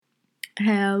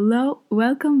Hello,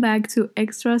 welcome back to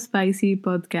Extra Spicy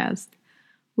Podcast.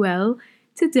 Well,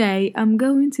 today I'm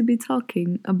going to be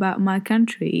talking about my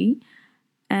country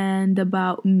and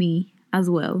about me as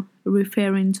well,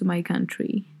 referring to my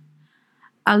country.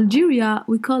 Algeria,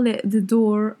 we call it the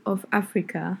door of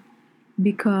Africa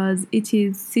because it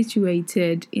is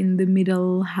situated in the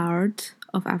middle heart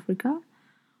of Africa.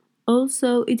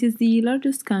 Also, it is the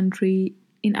largest country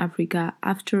in Africa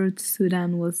after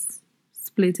Sudan was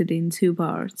split in two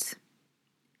parts.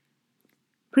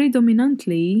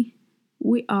 Predominantly,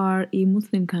 we are a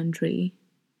Muslim country.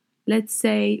 Let's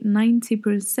say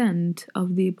 90%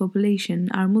 of the population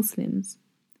are Muslims.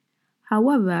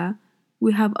 However,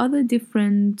 we have other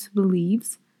different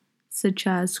beliefs, such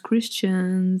as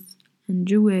Christians and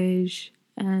Jewish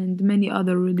and many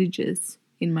other religions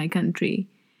in my country.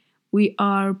 We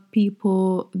are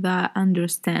people that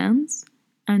understands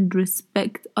and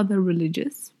respect other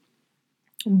religions,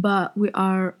 but we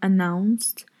are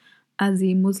announced as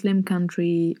a Muslim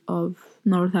country of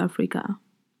North Africa.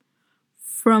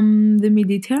 From the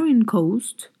Mediterranean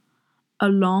coast,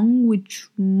 along which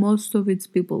most of its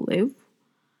people live,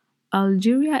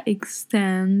 Algeria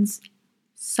extends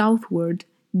southward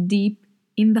deep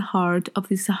in the heart of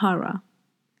the Sahara,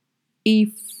 a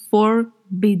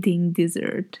forbidding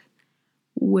desert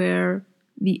where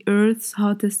the Earth's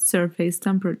hottest surface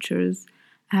temperatures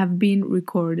have been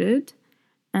recorded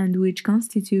and which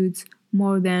constitutes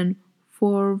more than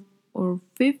four or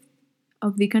fifth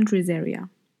of the country's area.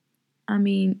 I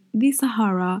mean, the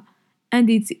Sahara and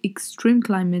its extreme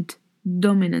climate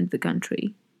dominate the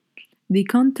country. The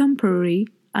contemporary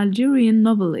Algerian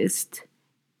novelist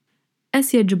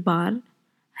Essia Jabbar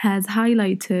has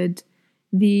highlighted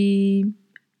the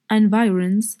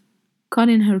environs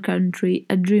calling her country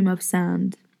a dream of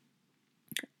sand.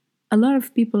 A lot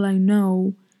of people I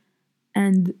know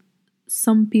and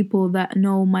some people that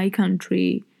know my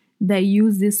country, they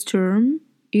use this term,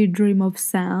 a dream of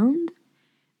sand,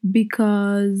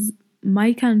 because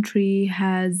my country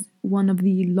has one of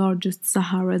the largest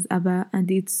Saharas ever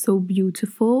and it's so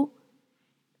beautiful.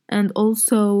 And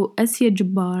also, Asya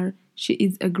Jabbar, she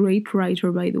is a great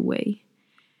writer, by the way.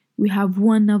 We have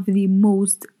one of the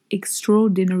most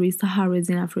extraordinary Saharas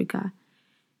in Africa.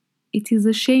 It is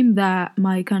a shame that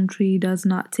my country does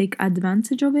not take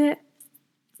advantage of it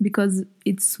because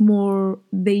it's more,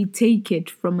 they take it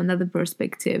from another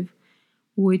perspective,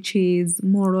 which is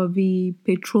more of a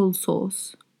petrol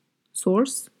source.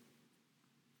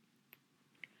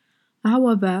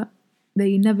 However,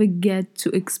 they never get to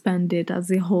expand it as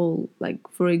a whole, like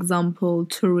for example,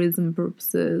 tourism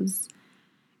purposes.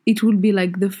 It will be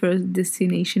like the first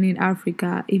destination in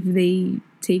Africa if they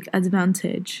take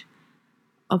advantage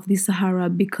of the Sahara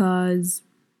because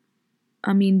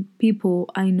I mean, people,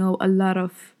 I know a lot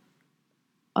of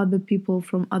other people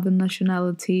from other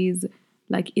nationalities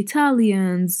like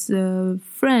Italians,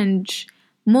 French,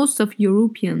 most of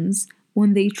Europeans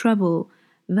when they travel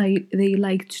they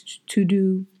like to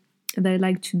do they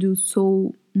like to do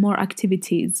so more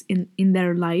activities in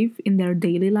their life in their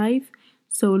daily life.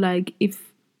 So like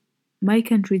if my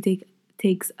country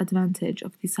takes advantage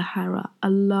of the Sahara, a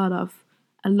lot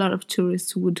of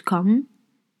tourists would come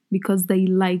because they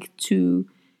like to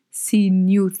see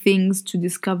new things, to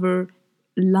discover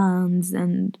lands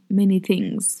and many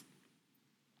things.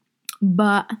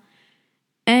 But,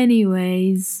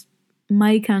 anyways,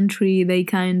 my country, they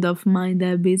kind of mind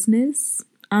their business.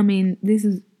 I mean, this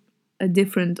is a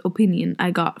different opinion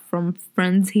I got from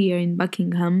friends here in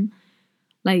Buckingham.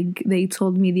 Like, they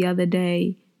told me the other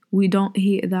day, we don't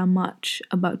hear that much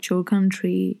about your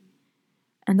country.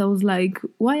 And I was like,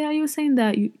 why are you saying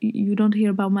that you don't hear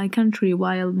about my country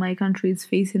while my country is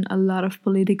facing a lot of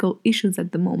political issues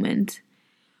at the moment?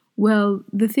 Well,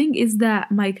 the thing is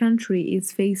that my country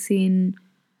is facing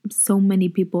so many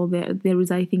people there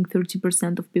is I think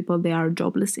 30% of people they are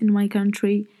jobless in my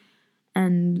country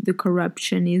and the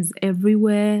corruption is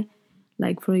everywhere.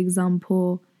 Like for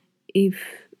example, if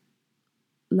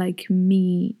like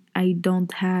me, I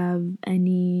don't have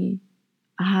any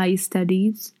high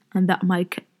studies and that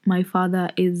my father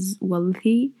is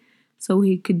wealthy, so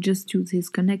he could just use his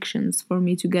connections for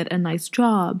me to get a nice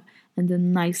job and a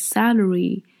nice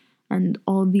salary and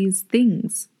all these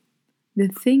things.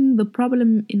 The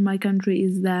problem in my country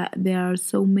is that there are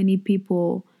so many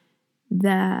people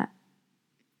that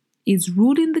is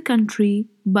ruling the country,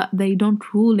 but they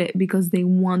don't rule it because they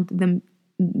want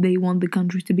the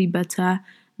country to be better,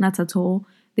 not at all.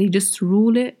 They just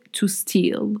rule it to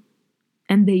steal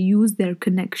and they use their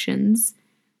connections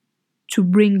to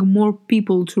bring more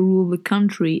people to rule the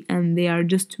country and they are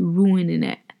just ruining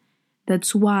it.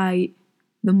 That's why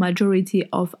the majority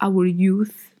of our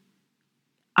youth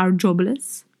are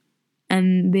jobless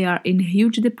and they are in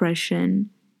huge depression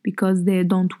because they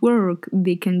don't work,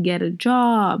 they can get a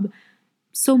job.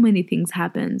 So many things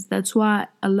happens. That's why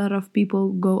a lot of people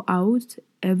go out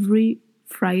every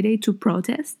Friday to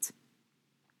protest.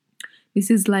 This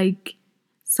is like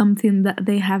something that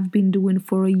they have been doing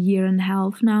for a year and a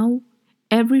half now.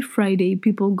 Every Friday,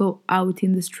 people go out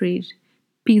in the street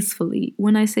peacefully.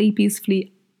 When I say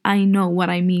peacefully, I know what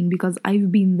I mean because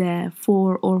I've been there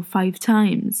 4 or 5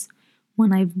 times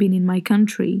when I've been in my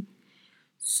country.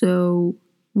 So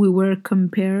we were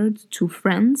compared to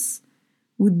France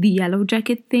with the yellow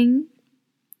jacket thing.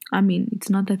 I mean, it's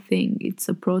not a thing, it's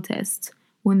a protest.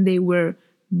 When they were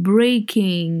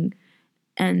breaking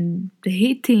and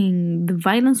hitting, the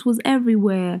violence was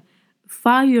everywhere,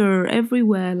 fire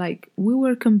everywhere. Like, we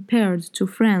were compared to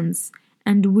France,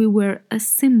 and we were a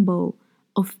symbol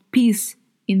of peace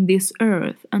in this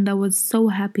earth. And I was so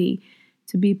happy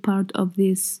to be part of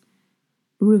this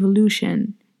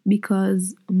revolution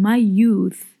because my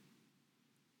youth,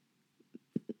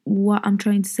 what I'm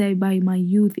trying to say by my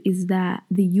youth is that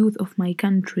the youth of my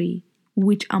country,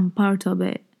 which I'm part of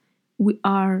it, we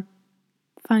are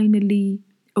finally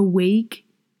awake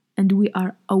and we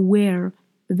are aware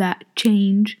that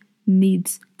change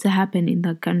needs to happen in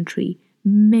the country.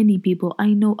 Many people,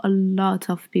 I know a lot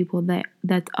of people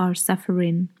that are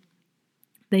suffering.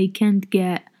 They can't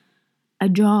get a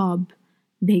job,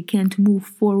 they can't move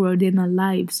forward in their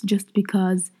lives just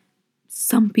because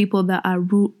some people that are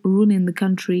ruling the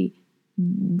country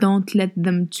don't let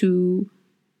them to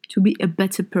be a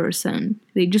better person.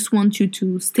 They just want you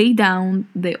to stay down.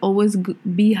 They always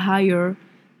be higher.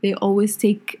 They always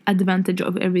take advantage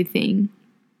of everything.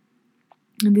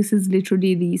 And this is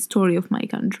literally the story of my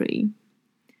country.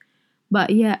 But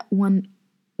yeah, one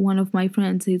of my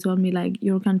friends, he told me like,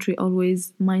 your country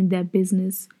always mind their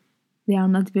business. They are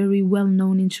not very well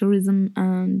known in tourism,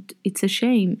 and it's a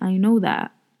shame. I know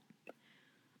that.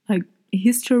 Like,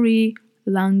 history,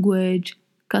 language,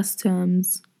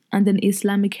 customs, and an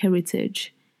Islamic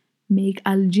heritage make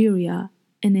Algeria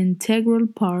an integral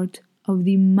part of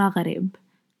the Maghreb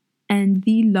and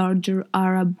the larger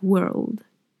Arab world.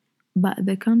 But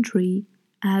the country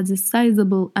has a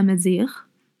sizable Amazigh,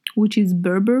 which is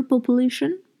Berber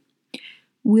population,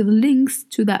 with links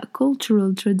to that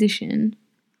cultural tradition.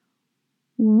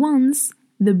 Once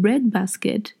the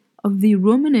breadbasket of the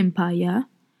Roman Empire,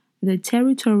 the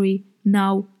territory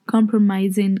now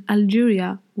comprising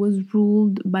Algeria was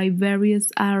ruled by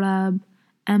various Arab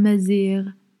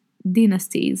Amazigh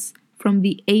dynasties from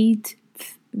the 8th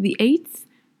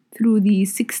through the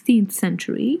 16th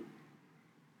century,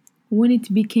 when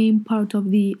it became part of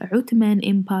the Ottoman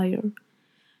Empire.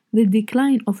 The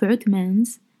decline of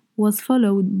Ottomans was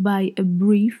followed by a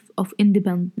brief of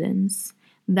independence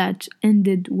that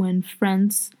ended when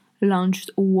France launched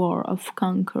a war of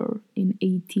conquer in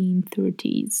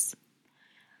 1830s.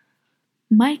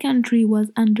 My country was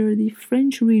under the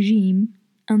French regime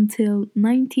until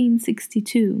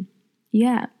 1962.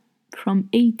 Yeah, from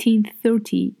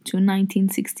 1830 to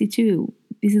 1962.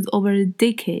 This is over a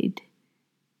decade,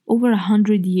 over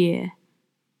 100 years.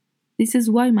 This is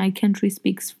why my country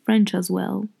speaks French as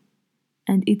well,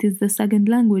 and it is the second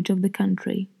language of the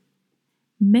country.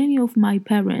 Many of my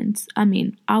parents,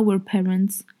 our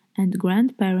parents and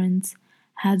grandparents,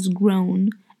 has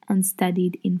grown and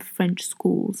studied in French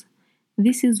schools.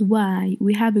 This is why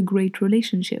we have a great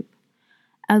relationship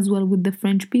as well with the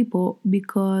French people,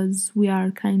 because we are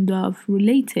kind of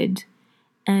related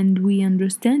and we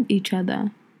understand each other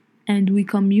and we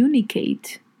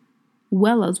communicate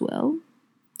well as well.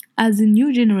 As a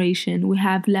new generation, we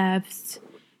have left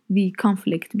the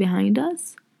conflict behind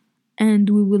us, and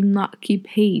we will not keep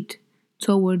hate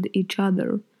toward each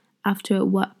other after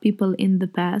what people in the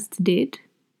past did.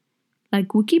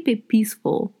 Like, we keep it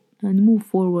peaceful and move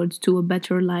forward to a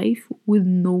better life with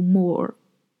no more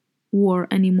war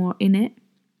anymore in it.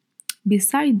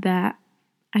 Beside that,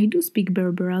 I do speak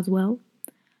Berber as well.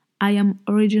 I am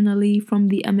originally from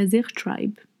the Amazigh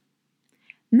tribe.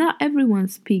 Not everyone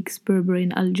speaks Berber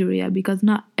in Algeria because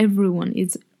not everyone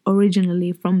is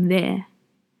originally from there.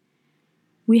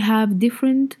 We have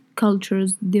different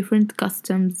cultures, different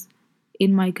customs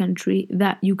in my country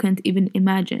that you can't even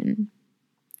imagine.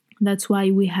 That's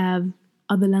why we have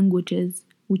other languages,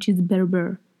 which is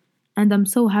Berber. And I'm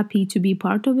so happy to be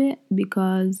part of it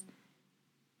because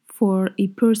for a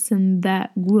person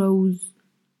that grows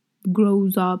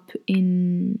up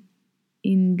in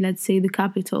let's say the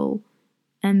capital,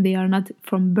 and they are not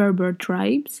from Berber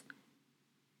tribes,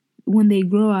 when they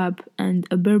grow up and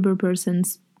a Berber person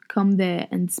come there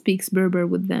and speaks Berber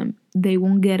with them, they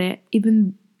won't get it,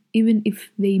 even if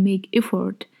they make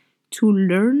effort to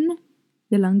learn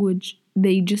the language,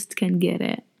 they just can't get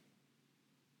it.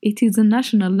 It is a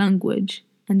national language,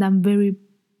 and I'm very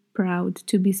proud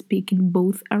to be speaking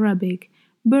both Arabic,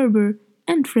 Berber,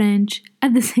 and French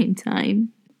at the same time.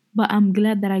 But I'm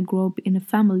glad that I grew up in a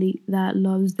family that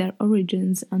loves their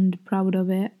origins and proud of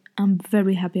it. I'm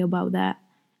very happy about that.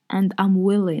 And I'm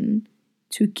willing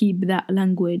to keep that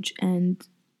language and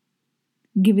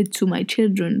give it to my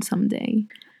children someday.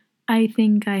 I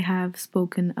think I have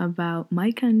spoken about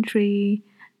my country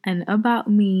and about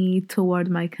me toward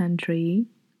my country.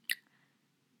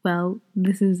 Well,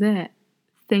 this is it.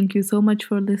 Thank you so much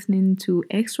for listening to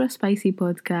Extra Spicy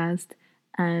Podcast,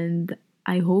 and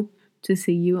I hope to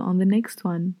see you on the next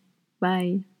one.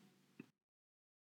 Bye.